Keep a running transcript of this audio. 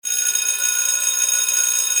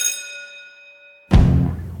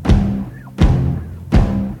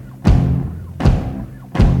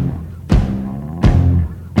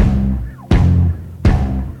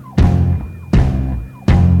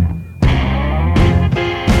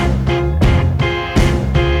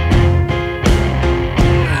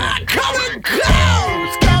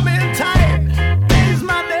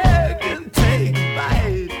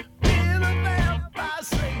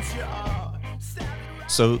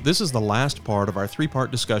So this is the last part of our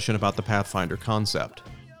three-part discussion about the Pathfinder concept.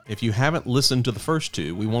 If you haven't listened to the first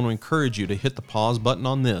two, we want to encourage you to hit the pause button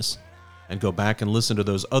on this and go back and listen to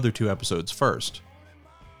those other two episodes first.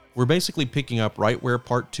 We're basically picking up right where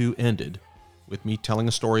part 2 ended, with me telling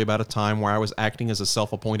a story about a time where I was acting as a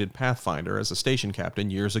self-appointed Pathfinder as a station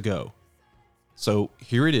captain years ago. So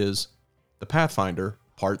here it is, the Pathfinder,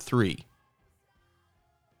 part 3.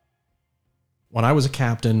 When I was a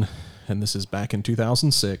captain, and this is back in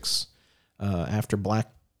 2006, after Black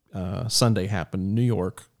Sunday happened in New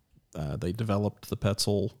York, they developed the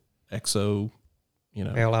Petzl EXO,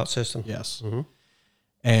 bailout system. Yes. Mm-hmm.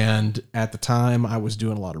 And at the time, I was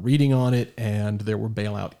doing a lot of reading on it, and there were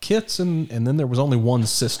bailout kits, and then there was only one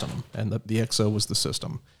system, and the EXO was the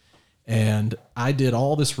system. And I did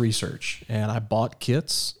all this research, and I bought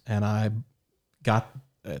kits, and I got,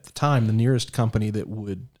 at the time, the nearest company that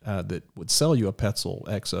would sell you a Petzl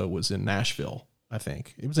EXO was in Nashville, I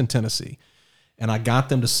think. It was in Tennessee. And I got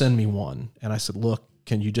them to send me one, and I said, look,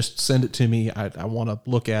 can you just send it to me? I want to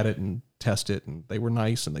look at it and test it. And they were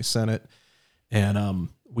nice, and they sent it. And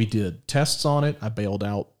we did tests on it. I bailed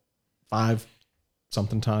out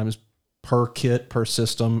 5-something times per kit, per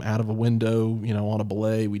system, out of a window, on a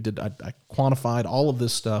belay. I quantified all of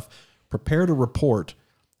this stuff, prepared a report,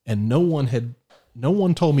 and no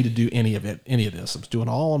one told me to do any of this. I was doing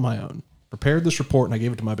it all on my own. Prepared this report, and I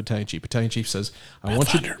gave it to my battalion chief. Battalion chief says, I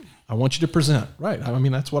want you to present. Right. I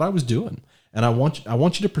mean, that's what I was doing. And I want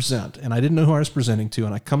you to present. And I didn't know who I was presenting to,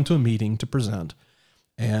 and I come to a meeting to present.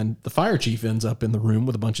 And the fire chief ends up in the room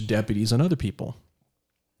with a bunch of deputies and other people.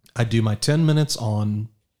 I do my 10 minutes on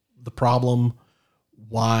the problem,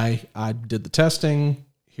 why I did the testing.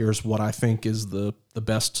 Here's what I think is the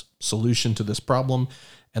best solution to this problem.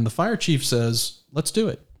 And the fire chief says, let's do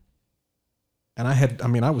it. And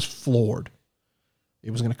I was floored.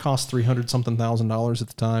 It was going to cost $300-something thousand at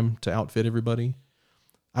the time to outfit everybody.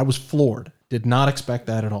 I was floored. Did not expect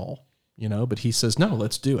that at all, but he says, no,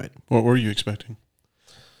 let's do it. What were you expecting?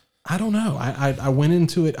 I don't know. I went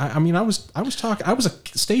into it. I was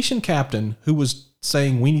a station captain who was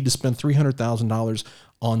saying we need to spend $300,000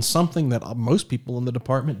 on something that most people in the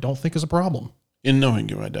department don't think is a problem. In knowing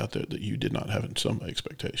you, I doubt that you did not have some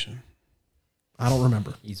expectation. I don't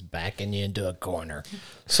remember. He's backing you into a corner.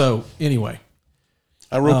 So anyway,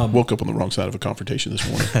 I woke up on the wrong side of a confrontation this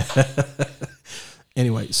morning.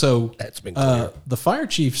 Anyway, so that's been clear. The fire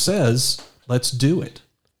chief says, let's do it.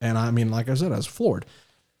 And like I said, I was floored.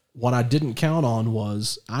 What I didn't count on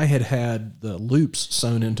was I had the loops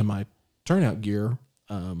sewn into my turnout gear.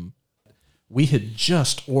 We had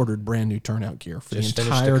just ordered brand new turnout gear for the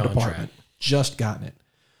entire department. Just gotten it.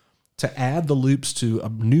 To add the loops to a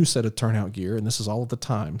new set of turnout gear, and this is all at the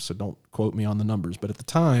time, so don't quote me on the numbers, but at the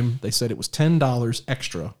time, they said it was $10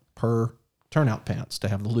 extra per turnout pants to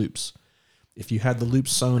have the loops. If you had the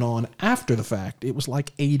loops sewn on after the fact, it was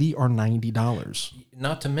like $80 or $90.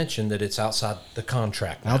 Not to mention that it's outside the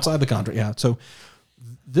contract now. Outside the contract, yeah. So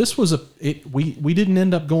this was we didn't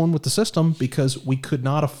end up going with the system because we could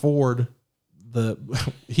not afford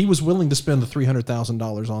he was willing to spend the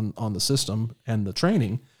 $300,000 on the system and the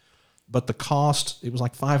training, but the cost, it was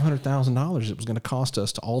like $500,000 it was going to cost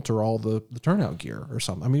us to alter all the turnout gear or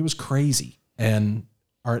something. I mean, it was crazy.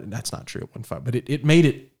 That's not true, it wasn't fun, but it made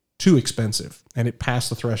it too expensive, and it passed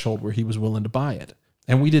the threshold where he was willing to buy it,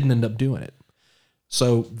 and we didn't end up doing it.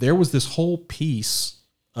 So there was this whole piece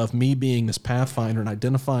of me being this Pathfinder and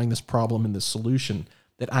identifying this problem and this solution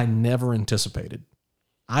that I never anticipated.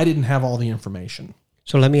 I didn't have all the information.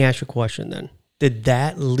 So let me ask you a question then. Did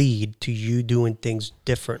that lead to you doing things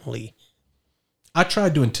differently? I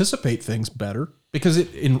tried to anticipate things better because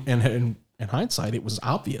in hindsight, it was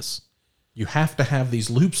obvious. You have to have these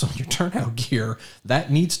loops on your turnout gear. That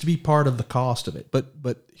needs to be part of the cost of it.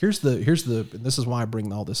 But here's the and this is why I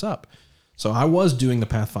bring all this up. So I was doing the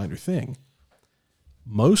Pathfinder thing.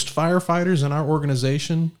 Most firefighters in our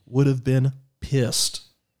organization would have been pissed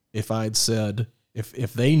if I'd said,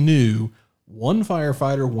 if they knew one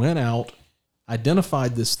firefighter went out,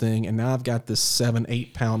 identified this thing, and now I've got this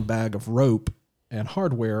 7-8 pound bag of rope and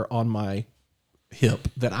hardware on my hip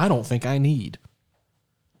that I don't think I need.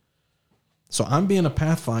 So I'm being a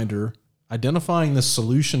Pathfinder, identifying this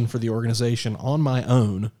solution for the organization on my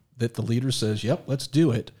own that the leader says, yep, let's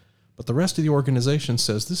do it. But the rest of the organization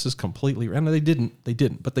says this is completely, and they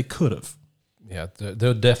didn't, but they could have. Yeah,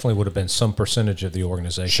 there definitely would have been some percentage of the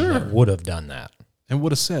organization that would have done that. And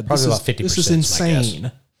would have said, probably about 50%. This is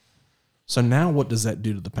insane. So now what does that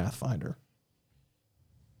do to the Pathfinder?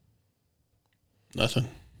 Nothing.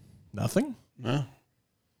 Nothing? No.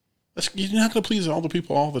 You're not going to please all the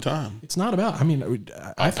people all the time. It's not about. I mean,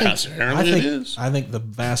 I think it is. I think the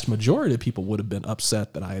vast majority of people would have been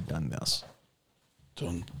upset that I had done this.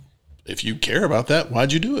 So if you care about that,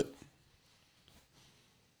 why'd you do it?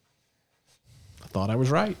 I thought I was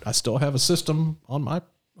right. I still have a system on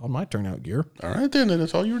my turnout gear. All right, then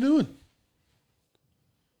that's all you were doing.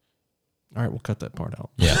 All right, we'll cut that part out.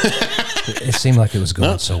 Yeah. It seemed like it was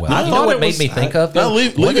going so well. You know what made me think of? No,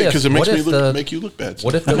 leave it because it makes me make you look bad.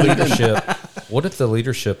 What if the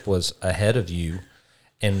leadership was ahead of you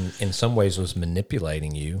and in some ways was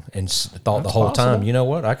manipulating you and thought the whole time, you know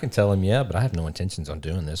what, I can tell him, yeah, but I have no intentions on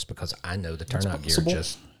doing this because I know the turnout gear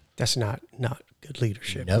just... That's not good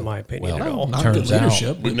leadership, in my opinion, at all. Not good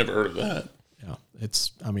leadership. We've never heard of that. Yeah,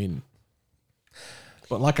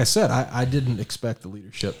 but like I said, I didn't expect the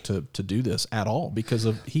leadership to do this at all because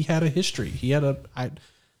he had a history.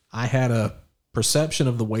 I had a perception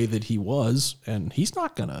of the way that he was, and he's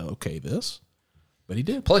not going to okay this, but he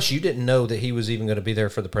did. Plus, you didn't know that he was even going to be there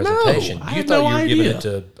for the presentation. No, you thought you were giving it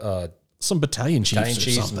to some battalion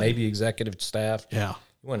chiefs, maybe executive staff. Yeah.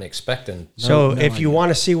 You weren't expecting. So if you want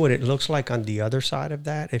to see what it looks like on the other side of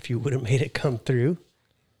that, if you would have made it come through,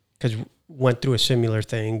 because went through a similar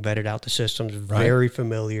thing, vetted out the systems, very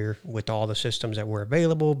familiar with all the systems that were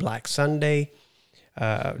available, Black Sunday.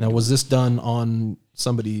 Now, was this done on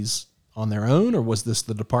their own, or was this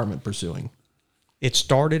the department pursuing? It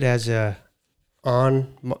started as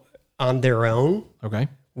on their own. Okay.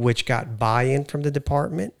 Which got buy-in from the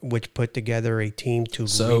department, which put together a team to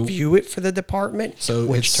review it for the department.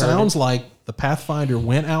 So it sounds like the Pathfinder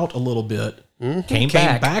went out a little bit, came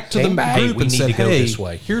back to the group and said, "Hey, this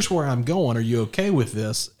way. Here's where I'm going. Are you okay with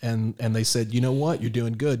this?" And they said, "You know what? You're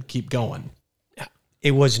doing good. Keep going."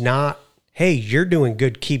 It was not, "Hey, you're doing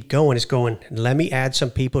good. Keep going." It's going, "Let me add some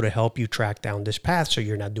people to help you track down this path so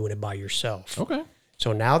you're not doing it by yourself." Okay.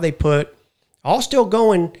 So now they put all still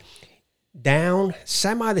going down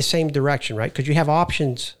semi the same direction, right? Because you have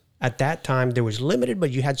options. At that time, there was limited, but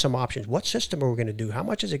you had some options. What system are we going to do? How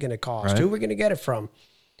much is it going to cost? Who are we going to get it from?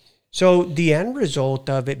 So the end result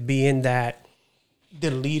of it being that the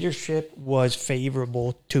leadership was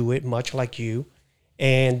favorable to it, much like you.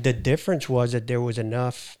 And the difference was that there was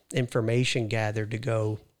enough information gathered to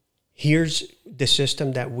go, here's the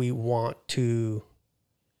system that we want to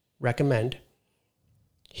recommend.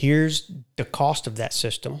 Here's the cost of that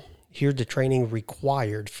system. Here's the training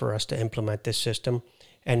required for us to implement this system.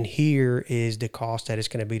 And here is the cost that it's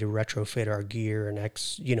going to be to retrofit our gear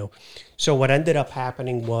and So what ended up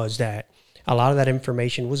happening was that a lot of that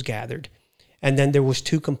information was gathered. And then there was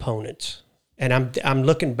two components. And I'm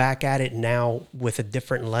looking back at it now with a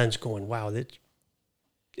different lens going, wow,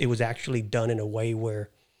 it was actually done in a way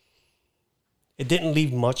where it didn't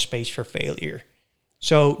leave much space for failure.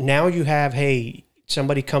 So now you have, hey,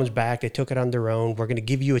 somebody comes back, they took it on their own. We're going to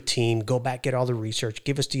give you a team, go back, get all the research,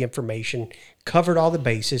 give us the information, covered all the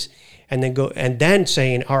bases, and then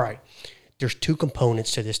saying, all right, there's two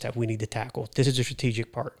components to this that we need to tackle. This is the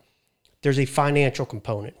strategic part. There's a financial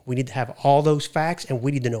component. We need to have all those facts, and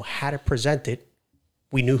we need to know how to present it.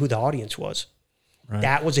 We knew who the audience was. Right.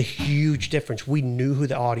 That was a huge difference. We knew who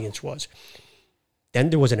the audience was. Then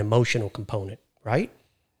there was an emotional component, right?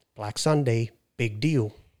 Black Sunday, big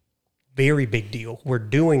deal. Very big deal. We're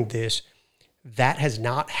doing this. That has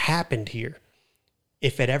not happened here.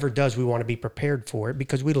 If it ever does, we want to be prepared for it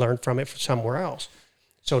because we learned from it somewhere else.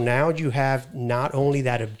 So now you have not only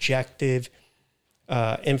that objective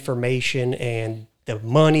information and the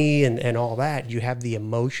money and all that, you have the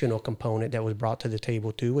emotional component that was brought to the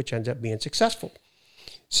table too, which ends up being successful.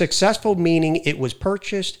 Successful meaning it was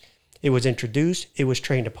purchased, it was introduced, it was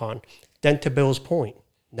trained upon. Then to Bill's point,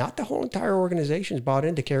 not the whole entire organization is bought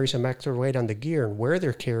in to carry some extra weight on the gear and where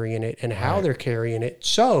they're carrying it and how they're carrying it.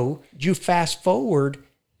 So you fast forward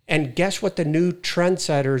and guess what the new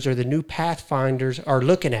trendsetters or the new pathfinders are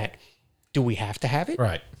looking at? Do we have to have it?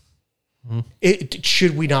 Right.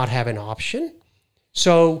 Should we not have an option?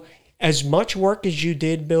 So as much work as you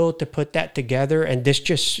did, Bill, to put that together, and this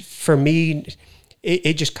just, for me,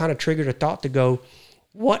 it just kind of triggered a thought to go,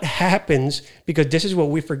 what happens? Because this is what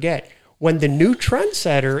we forget. When the new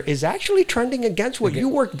trendsetter is actually trending against what you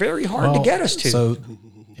worked very hard to get us to. So,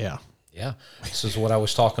 yeah. Yeah. This is what I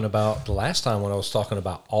was talking about the last time when I was talking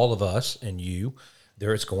about all of us and you.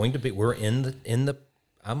 There is going to be, we're in the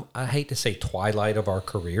I hate to say twilight of our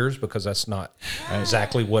careers because that's not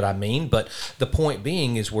exactly what I mean. But the point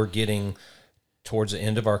being is we're getting towards the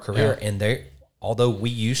end of our career. Yeah. And although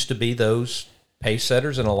we used to be those pace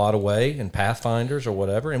setters in a lot of way and pathfinders or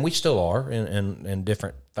whatever, and we still are in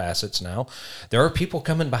different facets now, there are people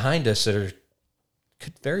coming behind us that are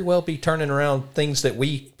could very well be turning around things that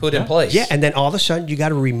we put in place. Yeah, and then all of a sudden you got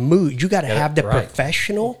to have the right.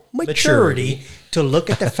 professional maturity to look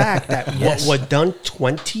at the fact that Yes. what was done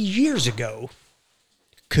 20 years ago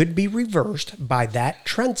could be reversed by that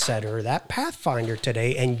trendsetter, that pathfinder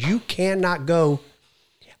today, and you cannot go,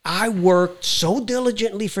 I worked so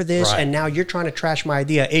diligently for this, Right. and now you're trying to trash my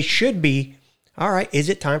idea. It should be, all right, is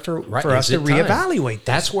it time for us to reevaluate this?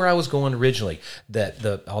 That's where I was going originally.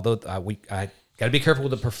 Although I got to be careful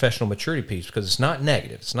with the professional maturity piece because it's not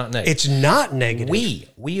negative. It's not negative. It's not negative.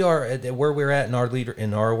 We are at where we're at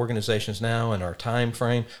in our organizations now and our time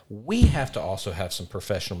frame. We have to also have some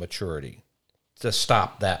professional maturity to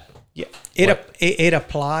stop that. Yeah, it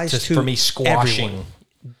applies to for me squashing everyone.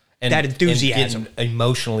 That enthusiasm. and getting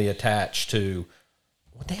emotionally attached to.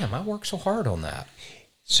 Well, damn, I worked so hard on that.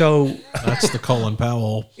 So That's the Colin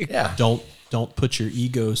Powell. Yeah. Don't put your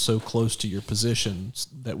ego so close to your position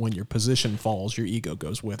that when your position falls, your ego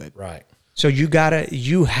goes with it. Right. So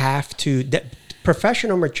you have to that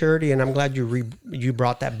professional maturity, and I'm glad you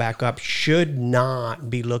brought that back up. Should not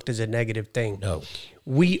be looked as a negative thing. No.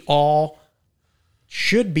 We all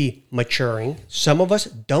should be maturing. Some of us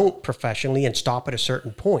don't professionally and stop at a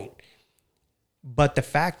certain point. But the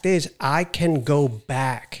fact is, I can go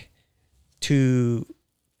back to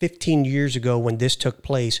 15 years ago when this took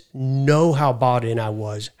place, know how bought in I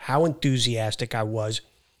was, how enthusiastic I was,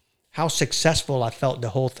 how successful I felt the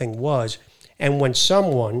whole thing was. And when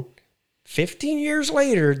someone 15 years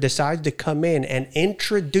later decides to come in and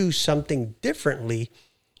introduce something differently,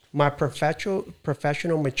 my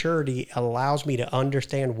professional maturity allows me to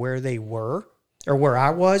understand where they were or where I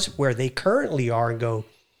was, where they currently are, and go,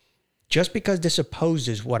 just because this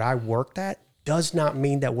opposes what I worked at does not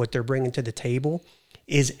mean that what they're bringing to the table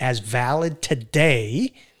is as valid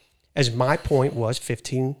today as my point was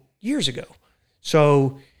 15 years ago.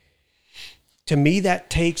 So to me, it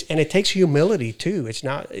takes humility too.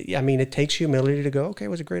 It takes humility to go, okay, it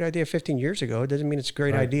was a great idea 15 years ago. It doesn't mean it's a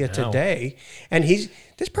great idea today. And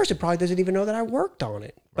this person probably doesn't even know that I worked on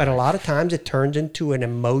it. But a lot of times it turns into an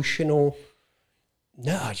emotional,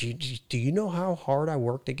 no, do you know how hard I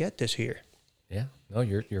worked to get this here? Yeah. No,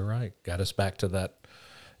 you're right. Got us back to that.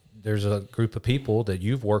 There's a group of people that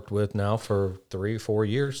you've worked with now for 3 or 4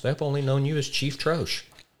 years. They've only known you as Chief Troche.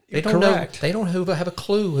 They don't Correct. know. They don't have a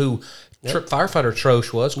clue who firefighter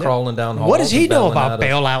Troche was crawling down halls. What does he and know bailing about out of-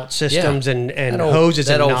 bailout systems and That old- hoses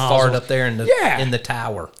that and old nozzles? fart up there in the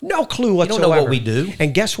tower. No clue You don't whatsoever. know what we do.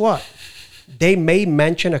 And guess what? They may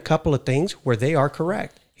mention a couple of things where they are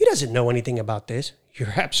correct. He doesn't know anything about this.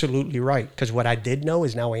 You're absolutely right. Because what I did know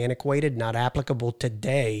is now antiquated, not applicable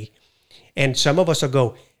today. And some of us will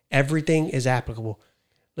go, everything is applicable.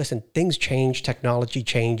 Listen, things change, technology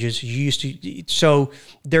changes. So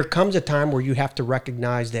there comes a time where you have to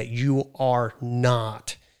recognize that you are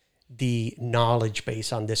not the knowledge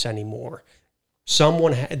base on this anymore.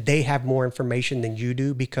 They have more information than you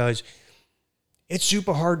do, because it's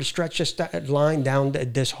super hard to stretch this line down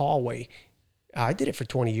this hallway. I did it for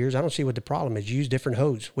 20 years. I don't see what the problem is. You use different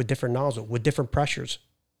hose with different nozzle, with different pressures.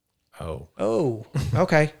 Oh,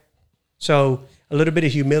 okay. So a little bit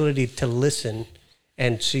of humility to listen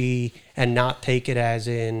and see and not take it as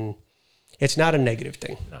in, it's not a negative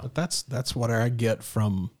thing. But that's what I get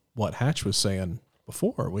from what Hatch was saying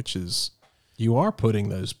before, which is you are putting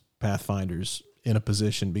those pathfinders in a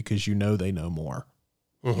position because you know they know more.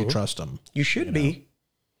 You trust them. You should be.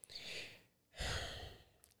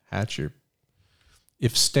 Hatch,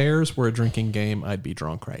 if stairs were a drinking game, I'd be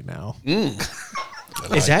drunk right now.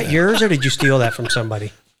 Is that yours, or did you steal that from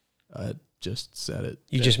somebody? Just said it.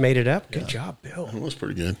 You just made it up? Good job, Bill. That was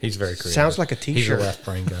pretty good. He's very creative. Sounds like a He's a t-shirt. left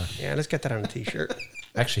brain guy. Yeah, let's get that on a t-shirt.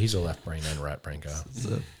 Actually, he's a left brain and right brain guy. He's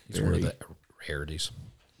one of the rarities.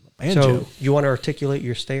 Banjo. So you want to articulate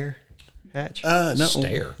your stare, Hatch? No.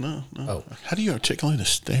 Stare. No. Oh. How do you articulate a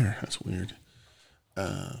stare? That's weird.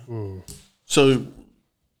 So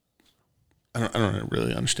I don't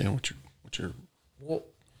really understand what you're. Well,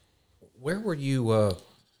 where were you?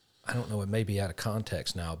 I don't know. It may be out of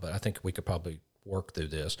context now, but I think we could probably work through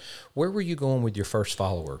this. Where were you going with your first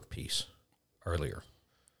follower piece earlier?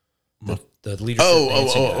 The leadership.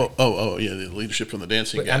 Yeah, the leadership from the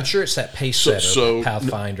dancing guy. I'm sure it's that pace setter, so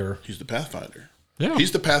Pathfinder. He's the Pathfinder. Yeah.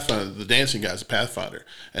 He's the Pathfinder. The dancing guy's the Pathfinder.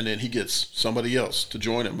 And then he gets somebody else to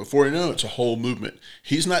join him. Before you know it, it's a whole movement.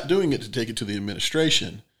 He's not doing it to take it to the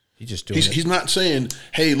administration. He's just doing it. He's not saying,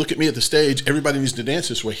 hey, look at me at the stage. Everybody needs to dance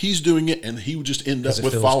this way. He's doing it, and he would just end up it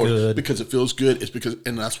with feels followers good. because it feels good. It's because,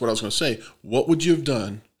 and that's what I was going to say. What would you have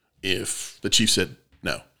done if the chief said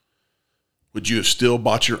no? Would you have still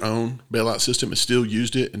bought your own bailout system and still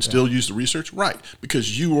used it and still used the research? Right,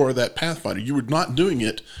 because you are that pathfinder. You were not doing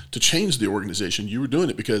it to change the organization. You were doing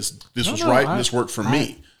it because this was right and this worked for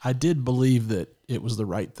me. I did believe that it was the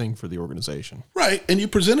right thing for the organization. Right, and you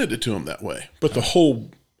presented it to them that way. But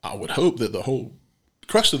I would hope that the whole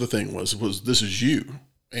crux of the thing was this is you.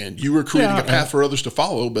 And you were creating a path for others to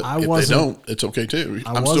follow, but if they don't, it's okay too.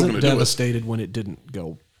 I'm still going to do it. I wasn't devastated when it didn't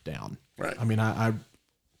go down. Right. I mean, I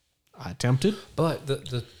attempted. But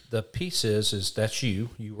the piece is that's you.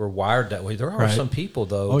 You were wired that way. There are some people,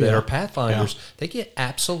 though, that yeah. are pathfinders. Yeah. They get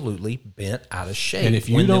absolutely bent out of shape. And if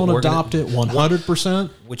you don't adopt it 100%.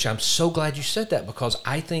 Which I'm so glad you said that, because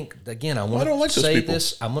I think, again, I want to say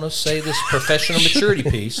this. I'm going to say this professional maturity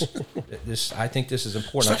piece. I think this is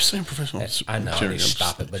important. Stop saying professional maturity. I know. I need to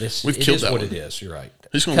stop it, but it is what it is. You're right.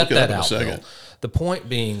 He's going to look it up in a second. Bill. The point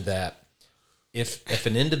being that if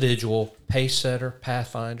an individual, pace setter,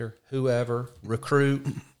 pathfinder, whoever, recruit,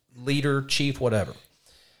 leader, chief, whatever.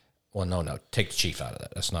 Well, no, take the chief out of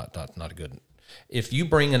that. That's not a good. If you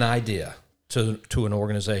bring an idea to an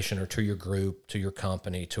organization or to your group, to your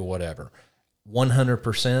company, to whatever,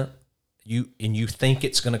 100%, you think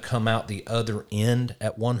it's going to come out the other end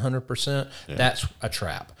at 100%, that's a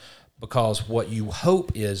trap. Because what you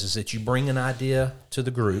hope is that you bring an idea to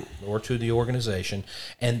the group or to the organization,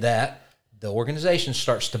 and that the organization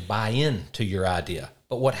starts to buy in to your idea.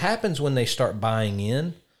 But what happens when they start buying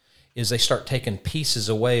in is they start taking pieces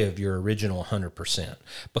away of your original 100%,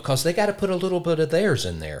 because they got to put a little bit of theirs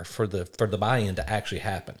in there for the buy-in to actually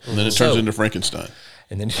happen. And then it turns into Frankenstein.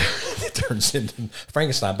 And then it turns into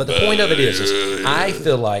Frankenstein. But the point of it is I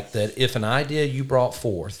feel like that if an idea you brought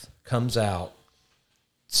forth comes out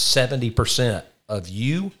 70% of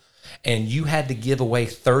you, and you had to give away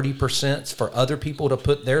 30% for other people to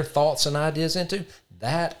put their thoughts and ideas into,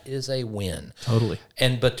 that is a win. Totally.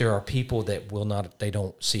 But there are people that will not, they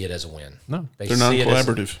don't see it as a win. No. They're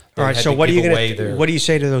non-collaborative. All right, so what do you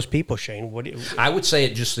say to those people, Shane? I would say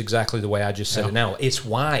it just exactly the way I just said it now. It's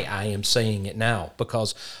why I am saying it now,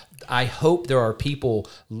 because I hope there are people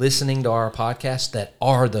listening to our podcast that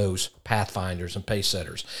are those pathfinders and pace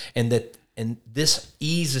setters, and this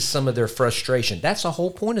eases some of their frustration. That's the whole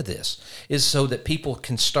point of this, is so that people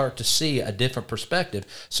can start to see a different perspective,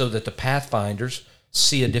 so that the pathfinders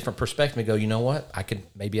see a different perspective and go, you know what?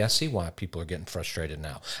 I see why people are getting frustrated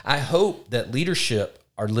now. I hope that leadership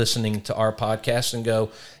are listening to our podcast and go,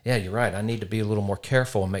 yeah, you're right. I need to be a little more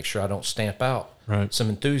careful and make sure I don't stamp out some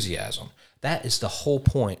enthusiasm. That is the whole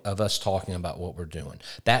point of us talking about what we're doing.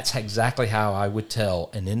 That's exactly how I would tell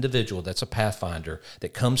an individual that's a pathfinder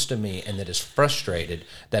that comes to me and that is frustrated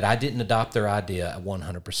that I didn't adopt their idea at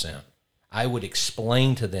 100%. I would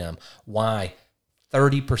explain to them why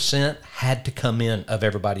 30% had to come in of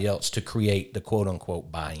everybody else to create the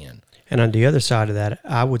quote-unquote buy-in. And on the other side of that,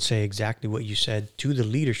 I would say exactly what you said to the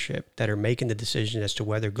leadership that are making the decision as to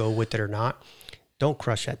whether go with it or not. Don't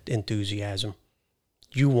crush that enthusiasm.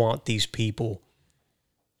 You want these people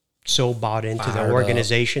so bought into the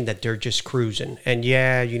organization that they're just cruising. And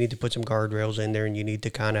yeah, you need to put some guardrails in there, and you need to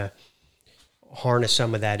kind of harness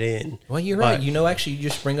some of that in. Well, you're right. Actually, you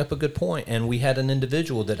just bring up a good point. And we had an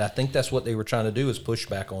individual that I think that's what they were trying to do, is push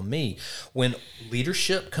back on me. When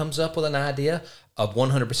leadership comes up with an idea of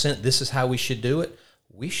 100%, this is how we should do it,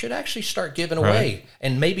 we should actually start giving away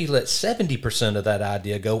and maybe let 70% of that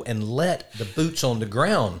idea go and let the boots on the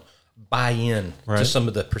ground buy in to some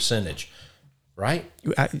of the percentage, right?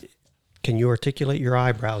 Can you articulate your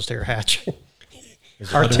eyebrows there, Hatch?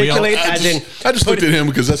 Articulate as in... I just looked at him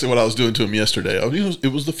because that's what I was doing to him yesterday.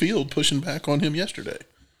 It was the field pushing back on him yesterday.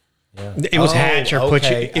 Yeah. It was Hatcher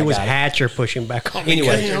pushing. It was Hatcher pushing back on.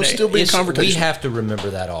 Anyway, I was still being confrontational. We have to remember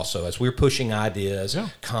that also as we're pushing ideas,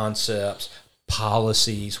 concepts,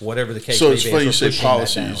 policies, whatever the case may be. So it's funny you say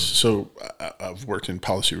policies. So I've worked in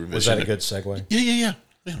policy revision. Was that a good segue? Yeah.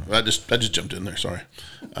 I just jumped in there. Sorry.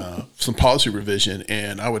 Some policy revision,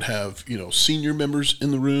 and I would have senior members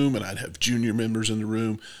in the room, and I'd have junior members in the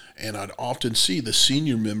room, and I'd often see the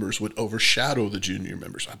senior members would overshadow the junior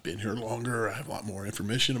members. I've been here longer. I have a lot more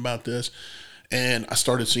information about this, and I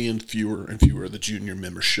started seeing fewer and fewer of the junior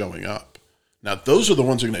members showing up. Now, those are the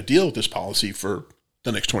ones who are going to deal with this policy for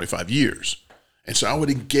the next 25 years, and so I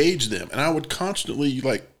would engage them, and I would constantly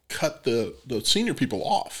cut the senior people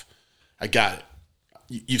off. I got it.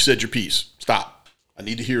 You've said your piece. Stop. I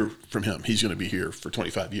need to hear from him. He's going to be here for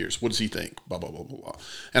 25 years. What does he think? Blah, blah, blah, blah, blah.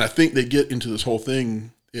 And I think they get into this whole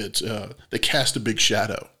thing. It's they cast a big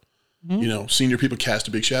shadow. Mm-hmm. Senior people cast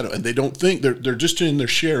a big shadow, and they don't think they're just in there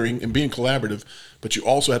sharing and being collaborative, but you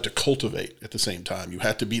also have to cultivate at the same time. You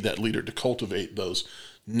have to be that leader to cultivate those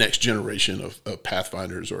next generation of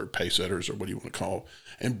Pathfinders or Pacesetters or what do you want to call,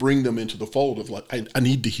 and bring them into the fold of like, I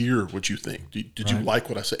need to hear what you think. Did you like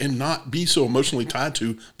what I said? And not be so emotionally tied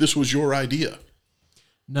to this was your idea.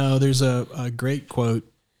 No, there's a great quote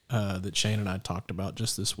that Shane and I talked about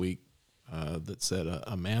just this week that said,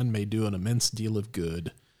 a man may do an immense deal of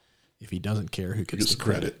good if he doesn't care who gets the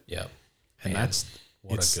credit. Yeah. And that's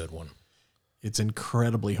what a good one. It's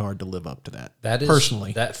incredibly hard to live up to that. That is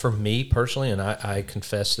personally. That for me personally, and I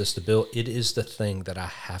confess this to Bill, it is the thing that I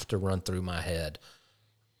have to run through my head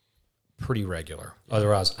pretty regular.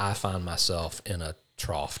 Otherwise, I find myself in a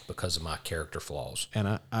trough because of my character flaws. And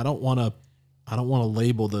I don't want to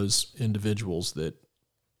label those individuals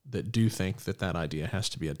that do think that idea has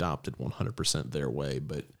to be adopted 100% their way,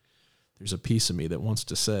 but there's a piece of me that wants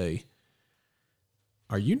to say,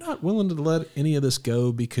 are you not willing to let any of this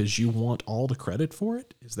go because you want all the credit for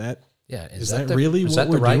it? Is that really what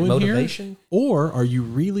we're doing motivation here? Or are you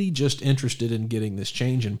really just interested in getting this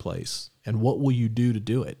change in place? And what will you do to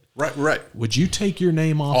do it? Right. Would you take your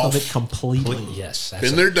name off of it completely? Yes.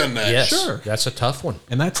 Been there, done that. Yes, sure. That's a tough one.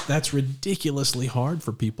 And that's ridiculously hard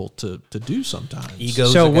for people to do sometimes.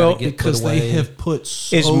 Egos because they have put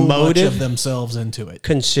so much of themselves into it.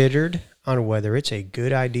 Considered on whether it's a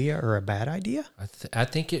good idea or a bad idea? I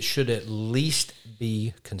think it should at least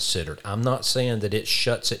be considered. I'm not saying that it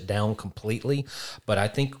shuts it down completely, but I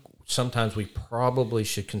think sometimes we probably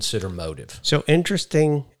should consider motive. So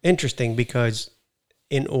interesting because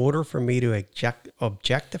in order for me to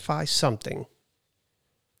objectify something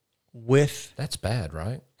with... That's bad,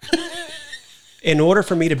 right? In order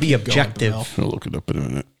for me to be objective... I'll look it up in a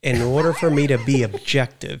minute. In order for me to be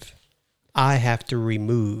objective, I have to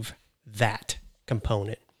remove that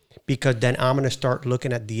component, because then I'm going to start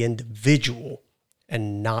looking at the individual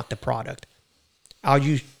and not the product.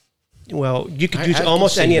 You could use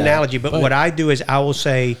almost any analogy, but what I do is I will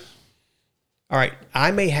say, all right,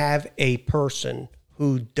 I may have a person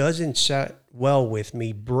who doesn't set well with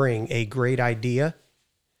me bring a great idea.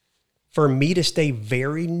 For me to stay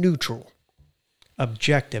very neutral,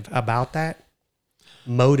 objective about that,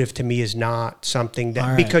 motive to me is not something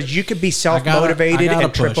that, because you could be self-motivated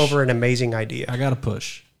and trip over an amazing idea. I got to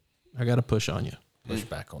push on you. Push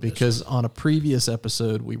back on because on a previous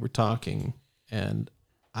episode we were talking, and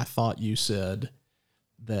I thought you said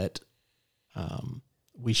that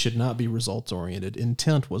we should not be results oriented.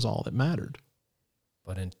 Intent was all that mattered.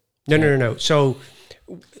 But no. So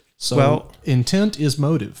intent is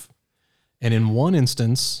motive, and in one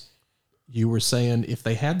instance, you were saying if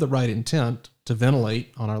they had the right intent to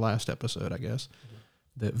ventilate on our last episode, I guess,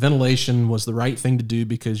 that ventilation was the right thing to do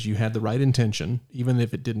because you had the right intention. Even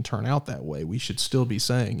if it didn't turn out that way, we should still be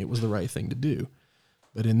saying it was the right thing to do.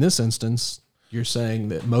 But in this instance, you're saying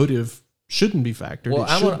that motive shouldn't be factored.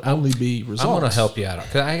 It should only be results. I want to help you out.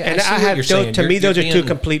 To me, those are two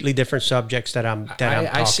completely different subjects that I'm talking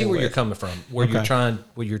I see where you're coming from, where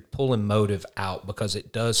you're pulling motive out because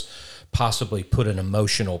it does possibly put an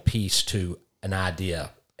emotional piece to an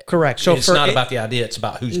idea. Correct. So it's not about the idea; it's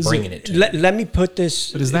about who's bringing it to. Let me put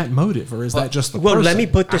this. But is that motive, or is that just the person? Well, let me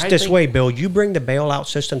put this way, Bill. You bring the bailout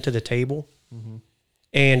system to the table,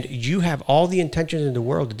 and you have all the intentions in the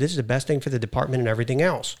world that this is the best thing for the department and everything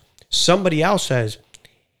else. Somebody else says,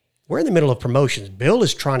 we're in the middle of promotions. Bill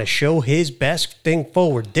is trying to show his best thing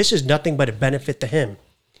forward. This is nothing but a benefit to him.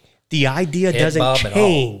 The idea doesn't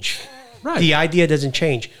change. Right. The idea doesn't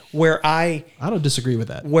change. I don't disagree with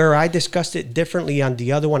that. Where I discussed it differently on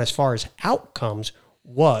the other one as far as outcomes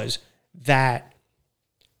was that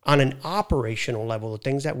on an operational level, the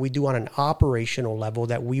things that we do on an operational level,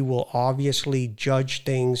 that we will obviously judge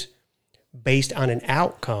things based on an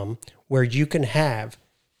outcome where you can have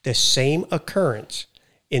the same occurrence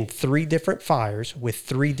in 3 different fires with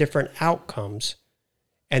 3 different outcomes,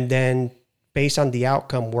 and then based on the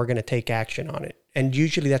outcome, we're going to take action on it. And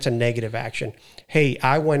usually that's a negative action. Hey,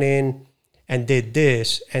 I went in and did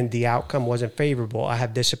this, and the outcome wasn't favorable. I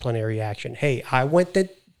have disciplinary action. Hey, I went and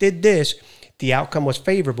did this. The outcome was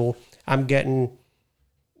favorable. I'm getting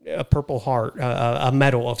a Purple Heart, a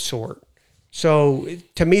medal of sort. So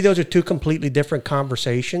to me, those are 2 completely different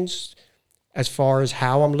conversations as far as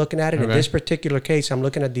how I'm looking at it. Okay. In this particular case, I'm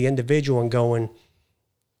looking at the individual and going,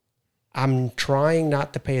 I'm trying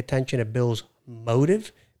not to pay attention to Bill's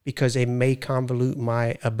motive, because it may convolute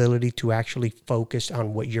my ability to actually focus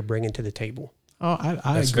on what you're bringing to the table. Oh,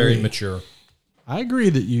 I That's agree. very mature. I agree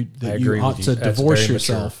that you ought to divorce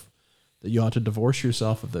yourself. That you ought to divorce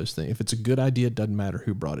yourself of those things. If it's a good idea, it doesn't matter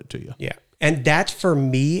who brought it to you. Yeah. And that's for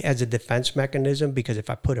me as a defense mechanism, because if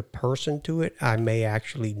I put a person to it, I may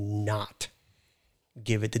actually not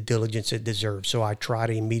give it the diligence it deserves. So I try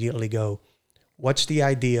to immediately go, What's the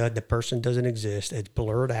idea? The person doesn't exist. It's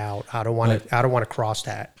blurred out. I don't want to. I don't want to cross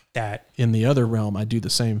that. In the other realm, I do the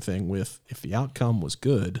same thing with if the outcome was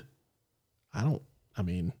good. How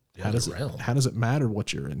does it matter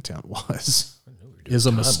what your intent was? Is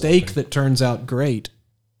a mistake that turns out great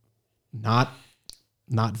not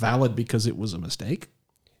valid because it was a mistake?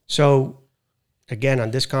 So, again, on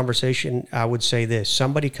this conversation, I would say this: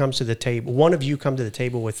 somebody comes to the table. One of you come to the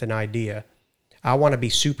table with an idea. I want to be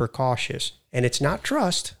super cautious, and it's not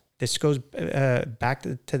trust. This goes back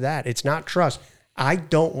to that. It's not trust. I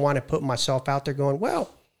don't want to put myself out there going, well,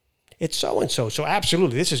 it's so-and-so. So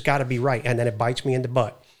absolutely, this has got to be right. And then it bites me in the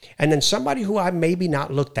butt. And then somebody who I maybe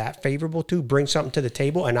not look that favorable to brings something to the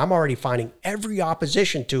table, and I'm already finding every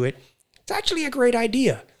opposition to it. It's actually a great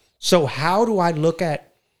idea. So how do I look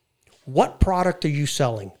at what product are you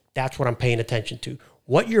selling? That's what I'm paying attention to.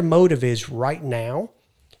 What your motive is right now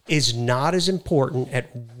is not as important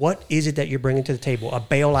at what is it that you're bringing to the table. A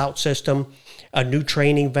bailout system, a new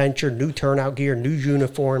training venture, new turnout gear, new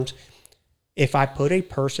uniforms. If I put a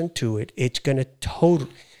person to it, it's going to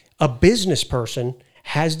a business person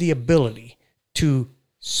has the ability to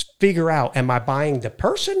figure out, am I buying the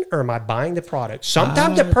person or am I buying the product?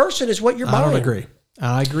 Sometimes the person is what you're buying. I don't agree.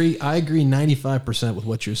 I agree 95% with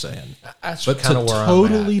what you're saying. That's but kind to of where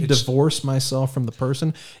totally I'm at. divorce myself from the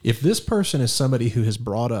person, if this person is somebody who has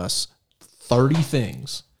brought us 30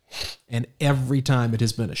 things and every time it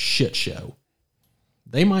has been a shit show,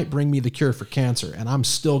 they might bring me the cure for cancer and I'm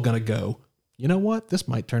still going to go, you know what? This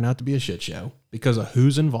might turn out to be a shit show because of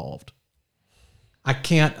who's involved. I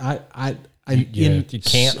can't, you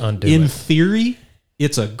can't undo it. In theory,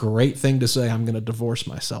 it's a great thing to say, I'm going to divorce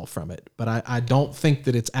myself from it. But I don't think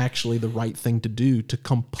that it's actually the right thing to do to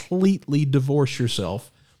completely divorce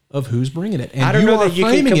yourself of who's bringing it. And I don't know that you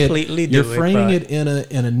can completely do it. You're framing it in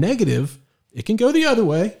a negative. It can go the other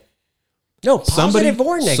way. No, positive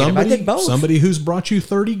or negative. I did both. Somebody who's brought you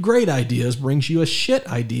 30 great ideas brings you a shit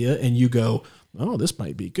idea and you go, oh, this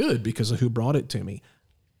might be good because of who brought it to me.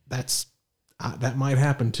 That might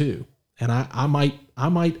happen too. And I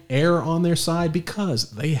might err on their side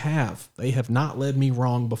because they have not led me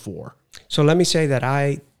wrong before. So let me say that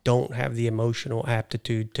I don't have the emotional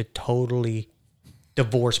aptitude to totally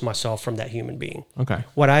divorce myself from that human being. Okay.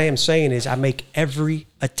 What I am saying is I make every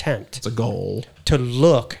attempt. It's a goal. To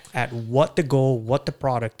look at what the goal, what the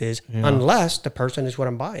product is, unless the person is what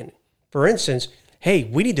I'm buying. For instance, hey,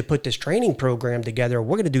 we need to put this training program together.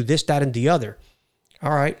 We're going to do this, that, and the other.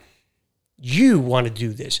 All right. You want to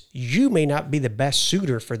do this. You may not be the best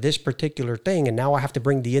suitor for this particular thing, and now I have to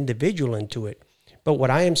bring the individual into it. But what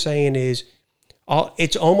I am saying is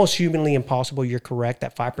it's almost humanly impossible. You're correct,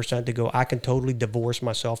 that 5% to go, I can totally divorce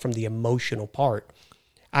myself from the emotional part.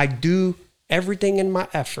 I do everything in my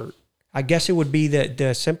effort. I guess it would be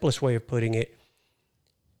the simplest way of putting it.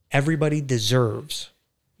 Everybody deserves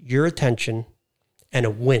your attention and a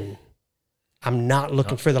win. I'm not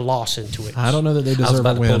looking for the loss into it. I don't know that they deserve I was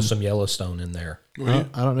about a to win. pull some Yellowstone in there. I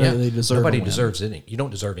don't know that they deserve Nobody a win. deserves it. You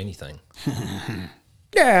don't deserve anything.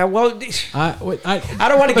 Yeah, well, I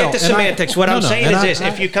don't want to get to semantics. What I'm saying is this.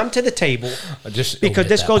 If you come to the table, because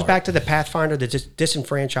this goes back to the Pathfinder that's just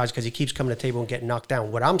disenfranchised because he keeps coming to the table and getting knocked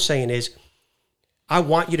down. What I'm saying is I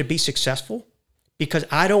want you to be successful because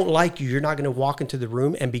I don't like you. You're not going to walk into the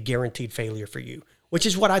room and be guaranteed failure for you, which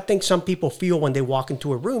is what I think some people feel when they walk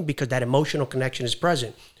into a room because that emotional connection is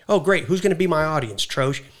present. Oh, great. Who's going to be my audience?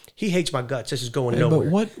 Trosh. He hates my guts. This is going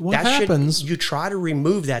nowhere. But what happens? You try to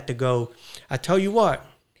remove that to go, I tell you what,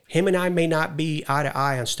 him and I may not be eye to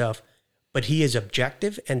eye on stuff, but he is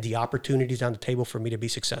objective and the opportunity's on the table for me to be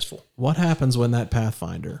successful. What happens when that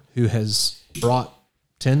Pathfinder who has brought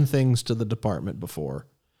 10 things to the department before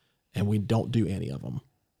and we don't do any of them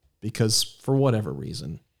because for whatever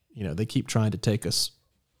reason, they keep trying to take us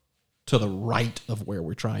to the right of where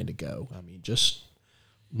we're trying to go. I mean, just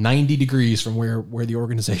 90 degrees from where the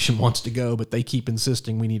organization wants to go, but they keep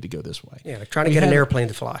insisting we need to go this way. Yeah, they're trying to get an airplane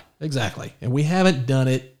to fly. Exactly. And we haven't done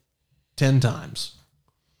it 10 times.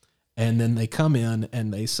 And then they come in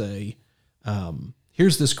and they say,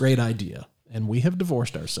 here's this great idea. And we have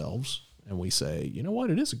divorced ourselves and we say, you know what?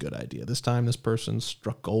 It is a good idea. This time this person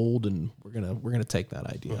struck gold and we're going to take that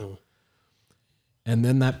idea. Mm-hmm. And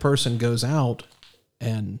then that person goes out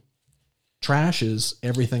and trashes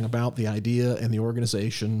everything about the idea and the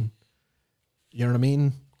organization. You know what I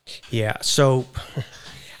mean? Yeah. So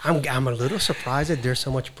I'm a little surprised that there's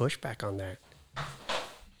so much pushback on that.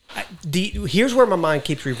 Here's where my mind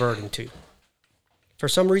keeps reverting to. For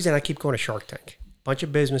some reason, I keep going to Shark Tank. Bunch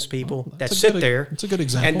of business people that sit there. It's a good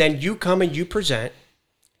example. And then you come and you present.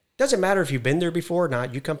 Doesn't matter if you've been there before or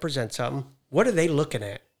not. You come present something. What are they looking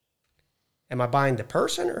at? Am I buying the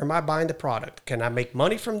person or am I buying the product? Can I make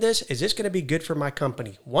money from this? Is this going to be good for my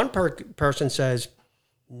company? One person says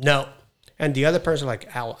no. And the other person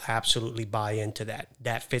like, I'll absolutely buy into that.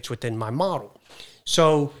 That fits within my model.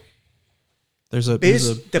 So There's a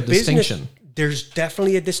distinction. There's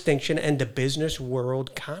definitely a distinction, and the business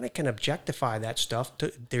world kind of can objectify that stuff.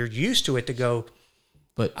 They're used to it to go,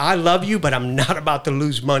 But I love you, but I'm not about to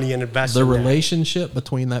lose money and invest the in that. relationship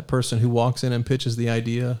between that person who walks in and pitches the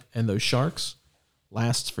idea and those sharks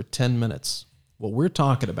lasts for 10 minutes. What we're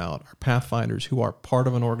talking about are pathfinders who are part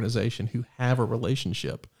of an organization, who have a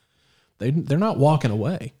relationship. They're not walking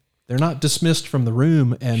away. They're not dismissed from the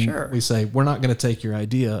room and we say, we're not going to take your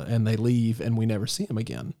idea, and they leave and we never see them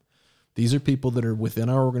again. These are people that are within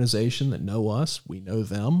our organization that know us. We know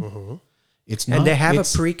them. Mm-hmm. It's not, And they have a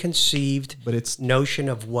preconceived but it's notion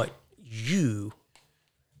of what you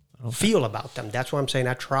feel about them. That's why I'm saying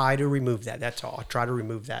I try to remove that. That's all. I try to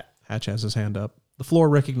remove that. Hatch has his hand up. The floor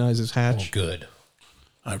recognizes Hatch. Good.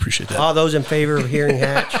 I appreciate that. All those in favor of hearing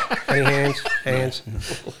Hatch? Any hands? Hands.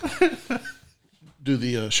 Do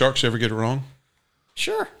the Sharks ever get it wrong?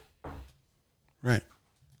 Sure. Right.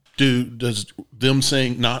 Does them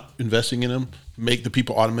saying not investing in them make the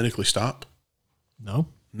people automatically stop? No.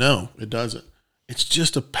 No, it doesn't. It's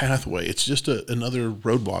just a pathway. It's just another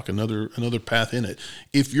roadblock, another path in it.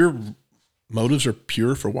 If your motives are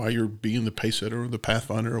pure for why you're being the pace setter or the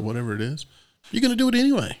pathfinder or whatever it is, you're going to do it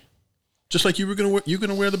anyway. Just like you're going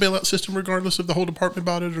to wear the bailout system regardless of the whole department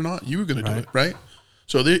about it or not. You were going to do it, right?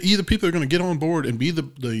 So either people are going to get on board and be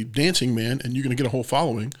the dancing man, and you're going to get a whole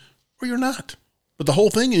following, or you're not. But the whole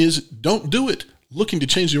thing is, don't do it looking to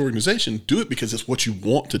change the organization. Do it because it's what you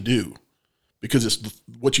want to do, because it's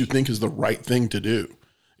what you think is the right thing to do.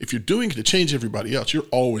 If you're doing it to change everybody else, you're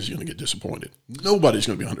always going to get disappointed. Nobody's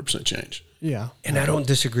going to be 100% change. Yeah. And I don't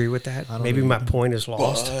disagree with that. Maybe my point is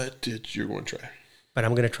lost, But you're going to try. but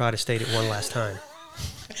I'm going to try to state it one last time.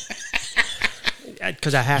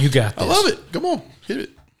 Because I have You to. got I this. love it. Come on, hit it.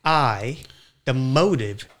 The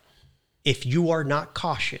motive, if you are not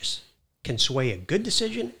cautious, can sway a good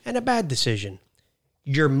decision and a bad decision.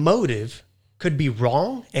 Your motive could be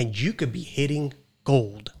wrong and you could be hitting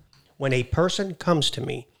gold. When a person comes to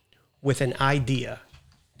me with an idea,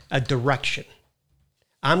 a direction,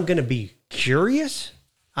 I'm going to be curious.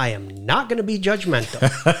 I am not going to be judgmental.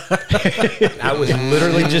 I was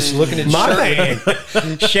literally just looking at My shirt.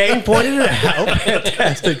 man. Shane pointed it out.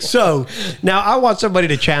 Fantastic. So now I want somebody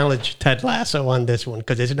to challenge Ted Lasso on this one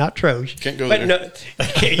because it's not Trojan. Can't go but there. No,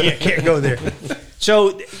 can't go there.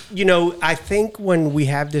 So, I think when we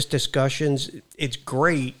have these discussions, it's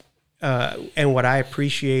great. And what I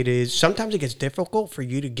appreciate is sometimes it gets difficult for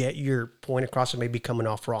you to get your point across and maybe coming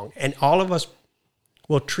off wrong. And all of us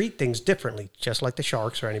will treat things differently, just like the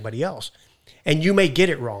Sharks or anybody else. And you may get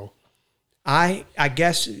it wrong. I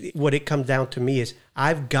guess what it comes down to me is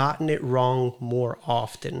I've gotten it wrong more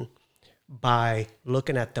often by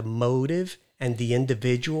looking at the motive and the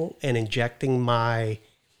individual and injecting my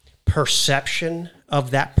perception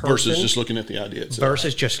of that person Versus just looking at the idea itself.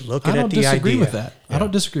 versus just looking I don't at the disagree idea. with that. I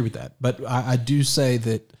don't disagree with that. But I do say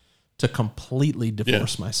that to completely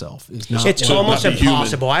divorce myself is not. It's To almost not be human.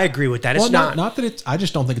 impossible. I agree with that. It's well, not. not that it's. I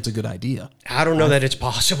just don't think it's a good idea. I don't know that it's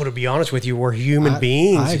possible, to be honest with you. We're human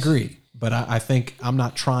beings. I agree, but I think I'm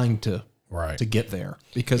not trying to Right. to get there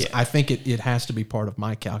because I think it has to be part of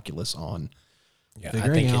my calculus on Yeah, I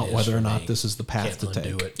figuring think it out is whether for or not me. this is the path Can't to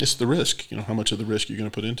undo take. it. It's the risk. How much of the risk you're going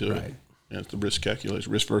to put into it. Right. And it's the risk calculation,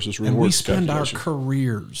 risk versus reward. And we spend our calculation.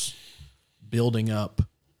 careers building up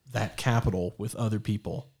that capital with other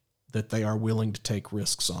people that they are willing to take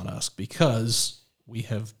risks on us because we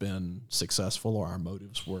have been successful or our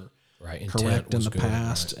motives were Right, intent correct in was the good,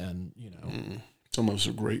 past. And, Some of us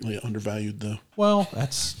are greatly undervalued, though. well,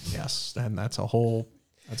 yes. And that's a whole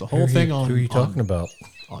thing on, Who are you talking about?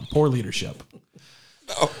 on poor leadership.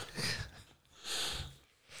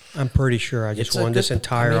 I'm pretty sure I just It's a won good- this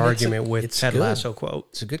entire I mean, argument with it's Ted good. Lasso quote.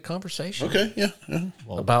 It's a good conversation Okay, yeah.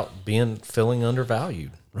 about feeling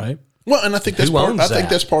undervalued. Right? Well, and I think that's Who part. owns I think that?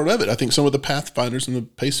 that's part of it. I think some of the pathfinders and the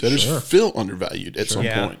pace setters feel undervalued at some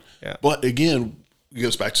Yeah, point. yeah. But again, it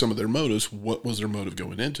goes back to some of their motives. What was their motive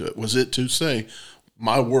going into it? Was it to say,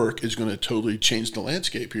 my work is going to totally change the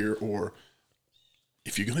landscape here, or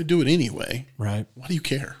if you're going to do it anyway, Right. why do you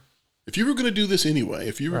care? If you were going to do this anyway,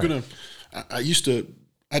 if you were going to, I used to,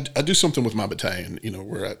 I do something with my battalion,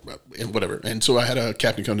 where and whatever. And so I had a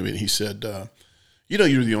captain come to me and he said, you're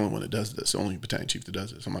the only one that does this, the only battalion chief that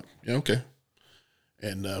does this. I'm like, yeah, okay.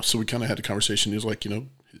 And so we kind of had a conversation. He was like,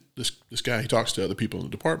 this guy, he talks to other people in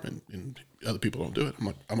the department and other people don't do it. I'm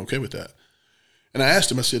like, I'm okay with that. And I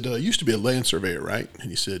asked him, I said, you used to be a land surveyor, right? And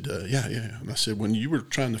he said, yeah. And I said, when you were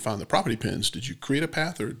trying to find the property pins, did you create a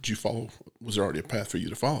path or did you follow? Was there already a path for you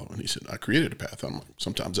to follow? And he said, I created a path. I'm like,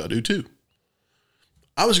 sometimes I do too.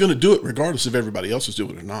 I was going to do it regardless if everybody else is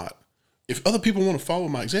doing it or not. If other people want to follow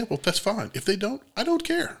my example, that's fine. If they don't, I don't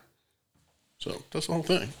care. So that's the whole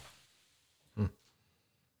thing.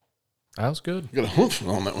 That was good. I got a humph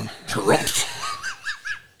on that one.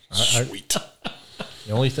 Sweet.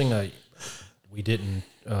 The only thing we didn't,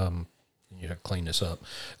 you have to clean this up.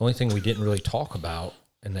 The only thing we didn't really talk about,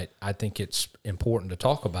 and that I think it's important to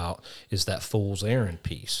talk about, is that fool's errand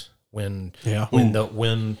piece. When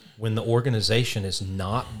the organization is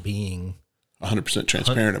not being 100%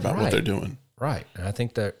 transparent about what right. they're doing. Right. And I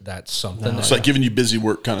think that's something. It's like giving you busy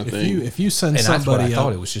work kind of thing. If you send and that's what somebody I thought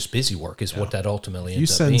up, it was just busy work is what that ultimately you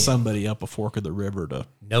ends up send being. somebody up a fork of the river to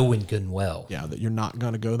Knowing good and well. yeah that you're not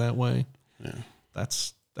going to go that way. Yeah,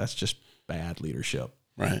 that's just bad leadership.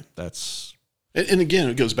 Right. That's And again,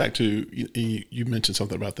 it goes back to you mentioned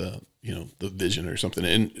something about the vision or something,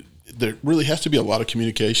 and there really has to be a lot of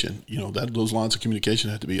communication. Those lines of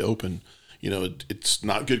communication have to be open. It's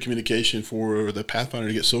not good communication for the Pathfinder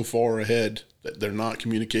to get so far ahead that they're not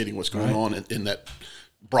communicating what's going on, and that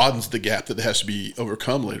broadens the gap that has to be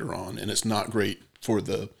overcome later on. And it's not great for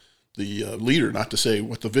the leader not to say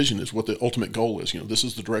what the vision is, what the ultimate goal is. This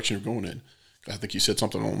is the direction you're going in. I think you said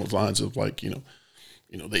something along those lines of like,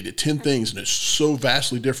 they did 10 things and it's so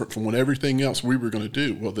vastly different from what everything else we were going to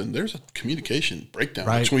do. Well, then there's a communication breakdown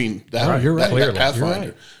between that, you're right. that Pathfinder.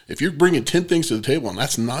 You're right. If you're bringing 10 things to the table and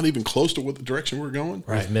that's not even close to what the direction we're going,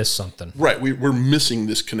 We've missed something. right? We're missing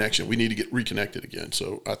this connection. We need to get reconnected again.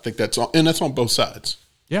 So I think that's on both sides.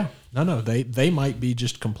 yeah. No. They might be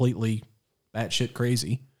just completely batshit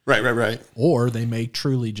crazy, Right. or they may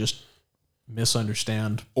truly just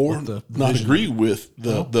misunderstand Or what the not vision agree with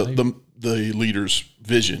Well, the leader's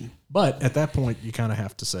vision. But at that point, you kind of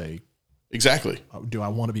have to say, Exactly. do I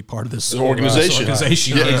want to be part of this Organization.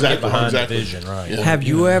 organization? Yeah, Get exactly. behind Exactly. the vision, right. Yeah. Have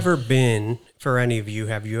you ever been, for any of you,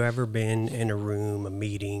 have you ever been in a room, a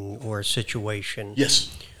meeting, or a situation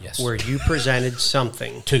Yes. Yes. where you presented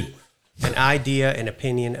something, Two. an idea, an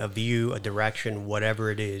opinion, a view, a direction, whatever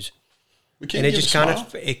it is, We can't and it give just a kind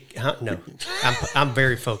smile. of, no, I'm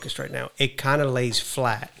very focused right now. It kind of lays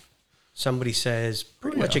flat. Somebody says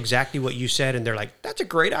pretty much exactly what you said, and they're like, that's a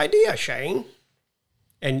great idea, Shane.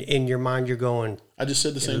 And in your mind, you're going, I just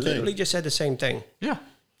said the same literally thing. just said the same thing. Yeah.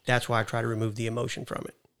 That's why I try to remove the emotion from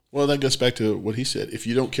it. Well, that goes back to what he said. If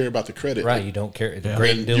you don't care about the credit, Right. You don't care. The then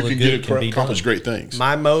great deal you of can good can be done. accomplish great things.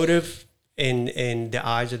 My motive in the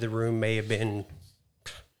eyes of the room may have been,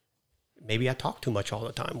 maybe I talk too much all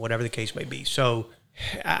the time, whatever the case may be. So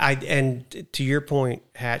and to your point,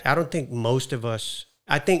 Hat, I don't think most of us,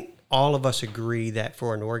 I think all of us agree that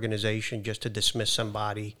for an organization just to dismiss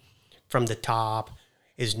somebody from the top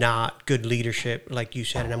is not good leadership, like you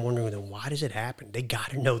said. And I'm wondering, then why does it happen? They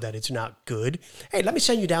got to know that it's not good. Hey, let me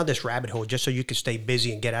send you down this rabbit hole just so you can stay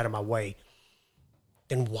busy and get out of my way.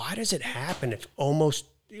 Then why does it happen if almost,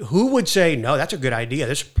 who would say, no, that's a good idea.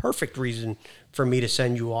 There's a perfect reason for me to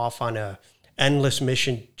send you off on a endless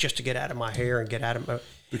mission just to get out of my hair and get out of my...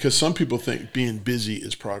 Because some people think being busy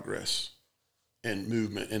is progress and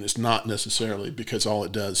movement, and it's not necessarily, because all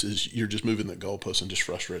it does is you're just moving the goalposts and just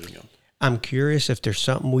frustrating them. I'm curious if there's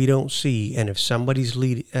something we don't see, and if somebody's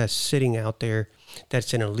sitting out there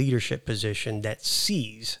that's in a leadership position that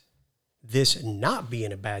sees this not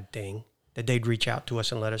being a bad thing, that they'd reach out to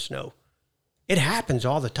us and let us know. It happens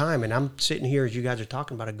all the time, and I'm sitting here as you guys are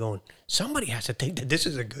talking about it going, somebody has to think that this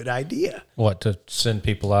is a good idea. What, to send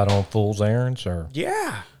people out on fool's errands or?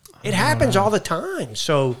 Yeah, it happens all the time.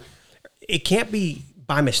 So it can't be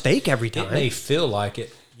by mistake every It time. may feel like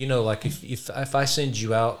it. Like if I send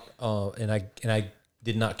you out and I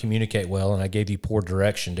did not communicate well and I gave you poor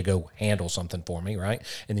direction to go handle something for me, right?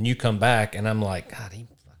 And then you come back and I'm like, God, he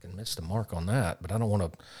fucking missed the mark on that, but I don't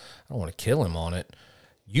want to kill him on it.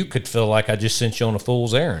 You could feel like I just sent you on a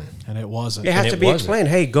fool's errand. And it wasn't. It has and to it be wasn't. explained.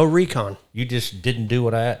 Hey, go recon. You just didn't do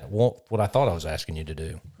what I thought I was asking you to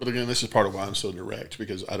do. But again, this is part of why I'm so direct,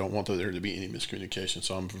 because I don't want there to be any miscommunication.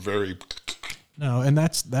 So I'm very... No, and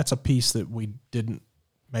that's a piece that we didn't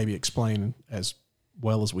maybe explain as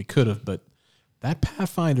well as we could have, but that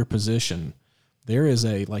Pathfinder position, there is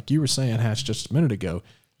a, like you were saying, Hatch, just a minute ago,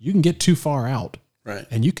 you can get too far out. Right.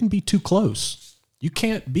 And you can be too close. You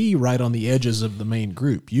can't be right on the edges of the main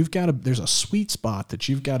group. You've got to, there's a sweet spot that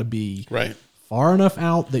you've got to be Right. far enough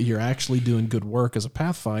out that you're actually doing good work as a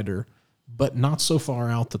Pathfinder, but not so far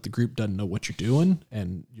out that the group doesn't know what you're doing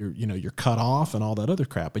and you're cut off and all that other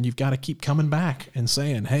crap. And you've got to keep coming back and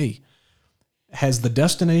saying, hey, has the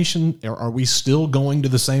destination, are we still going to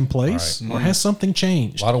the same place, or has something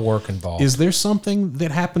changed? A lot of work involved. Is there something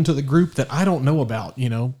that happened to the group that I don't know about? You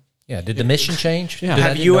know, Yeah. Did the mission change? Yeah. Did I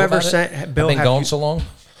Have didn't you know ever about it? sent Bill? I've been have gone you- so long.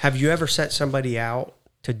 Have you ever sent somebody out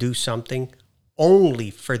to do something only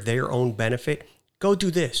for their own benefit? Go do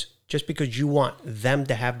this just because you want them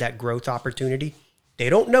to have that growth opportunity. They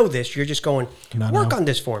don't know this. You're just going, work on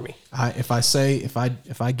this for me. if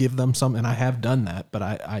I give them some, and I have done that, but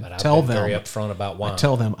I I've tell been them very upfront about why. I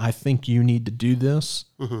tell them, I think you need to do this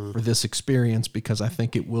for this experience because I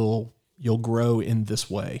think you'll grow in this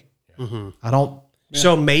way. I don't.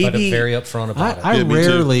 So but I'm maybe very upfront about it. I Yeah, me too.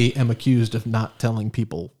 rarely am accused of not telling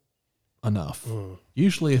people enough.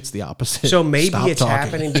 Usually it's the opposite. So maybe Stop it's talking.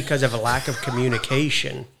 happening because of a lack of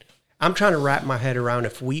communication. I'm trying to wrap my head around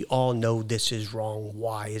if we all know this is wrong,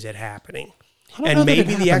 why is it happening? I don't know And that it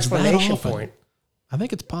maybe the happens that explanation often. point. I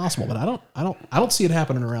think it's possible, but I don't see it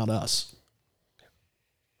happening around us.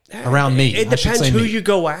 Around me. It I should depends say who me. you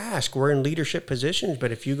go ask. We're in leadership positions,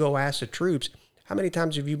 but if you go ask the troops, how many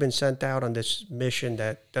times have you been sent out on this mission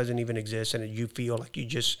that doesn't even exist and you feel like you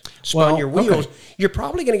just spun Well, your wheels? okay. You're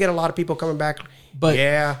probably going to get a lot of people coming back. But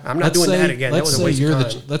yeah, I'm not let's doing say- that again. That Let's was a say waste you're of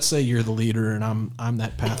time. let's say you're the leader, and I'm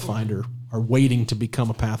that pathfinder, or waiting to become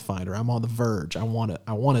a pathfinder. I'm on the verge. I want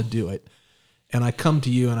to do it, and I come to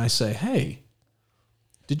you and I say, "Hey,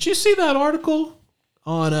 did you see that article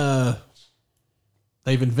on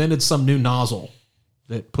they've invented some new nozzle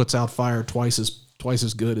that puts out fire twice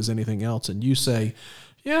as good as anything else?" And you say,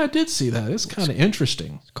 "Yeah, I did see that. It's kind of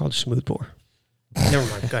interesting. It's called smooth bore. Never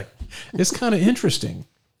mind. Go ahead. It's kind of interesting."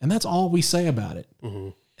 And that's all we say about it.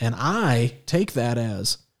 And I take that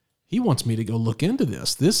as he wants me to go look into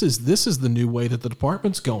this. This is the new way that the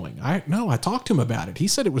department's going. I talked to him about it. He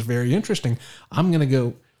said it was very interesting. I'm going to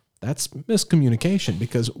go. That's miscommunication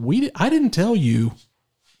because I didn't tell you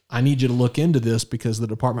I need you to look into this because the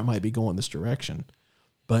department might be going this direction.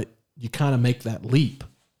 But you kind of make that leap.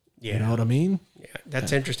 Yeah. You know what I mean? Yeah,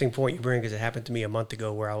 that's an interesting point you bring because it happened to me a month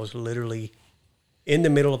ago where I was literally in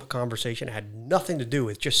the middle of a conversation. It had nothing to do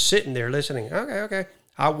with just sitting there listening. Okay.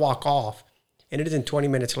 I walk off, and it isn't 20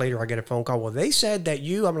 minutes later I get a phone call. Well, they said that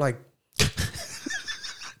I'm like,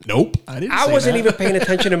 Nope. I didn't. I say wasn't that. even paying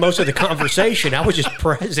attention to most of the conversation. I was just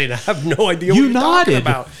present. I have no idea what You you're talking nodded.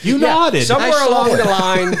 about. You nodded. Somewhere I saw along it. the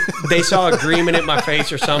line, they saw a agreement in my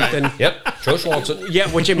face or something. Yep. Josh wants it. Yeah,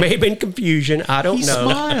 which it may have been confusion. I don't He know.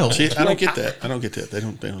 smiled. See, I don't get that. I don't get that.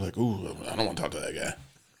 They're like, ooh, I don't want to talk to that guy.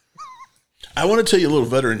 I want to tell you a little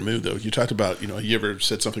veteran move, though. You talked about, you ever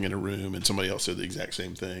said something in a room and somebody else said the exact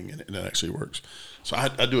same thing and it actually works. So I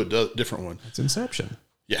do a different one. It's Inception.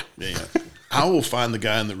 Yeah. I will find the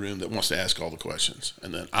guy in the room that wants to ask all the questions,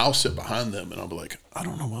 and then I'll sit behind them and I'll be like, I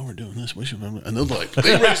don't know why we're doing this. We should, and they're like,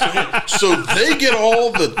 they raise their hand. So they get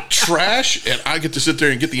all the trash, and I get to sit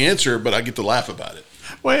there and get the answer, but I get to laugh about it.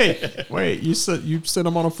 Wait! You sent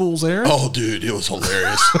him on a fool's errand? Oh, dude, it was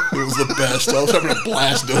hilarious. It was the best. I was having a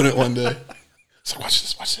blast doing it one day. So watch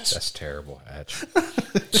this. That's terrible, Hatch.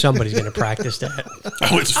 Somebody's going to practice that.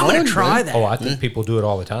 Oh, it's I'm fun. going to try man. that. Oh, I think people do it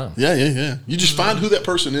all the time. Yeah. You just find who that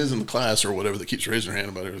person is in the class or whatever that keeps raising their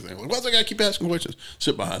hand about everything. Like, why's that guy keep asking questions?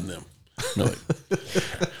 Sit behind them. They're like,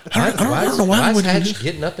 I don't know why Why I is would do Hatch this.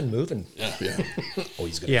 getting up and moving? Yeah. Oh,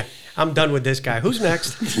 he's gonna. Yeah, I'm done with this guy. Who's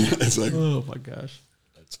next? It's like, Oh my gosh!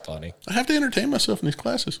 That's funny. I have to entertain myself in these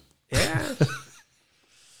classes. Yeah.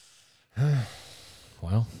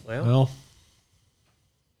 Well,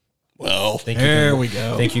 Well, think there we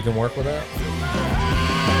go. Think you can work with that?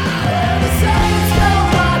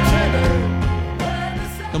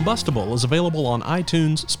 Combustible is available on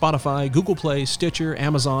iTunes, Spotify, Google Play, Stitcher,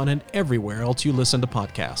 Amazon, and everywhere else you listen to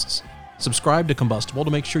podcasts. Subscribe to Combustible to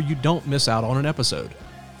make sure you don't miss out on an episode.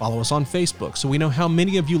 Follow us on Facebook so we know how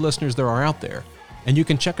many of you listeners there are out there. And you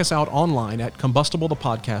can check us out online at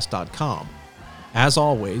combustiblethepodcast.com. As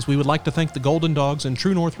always, we would like to thank the Golden Dogs and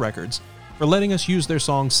True North Records for letting us use their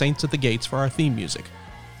song Saints at the Gates for our theme music.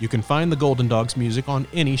 You can find the Golden Dogs music on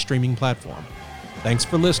any streaming platform. Thanks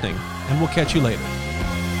for listening, and we'll catch you later.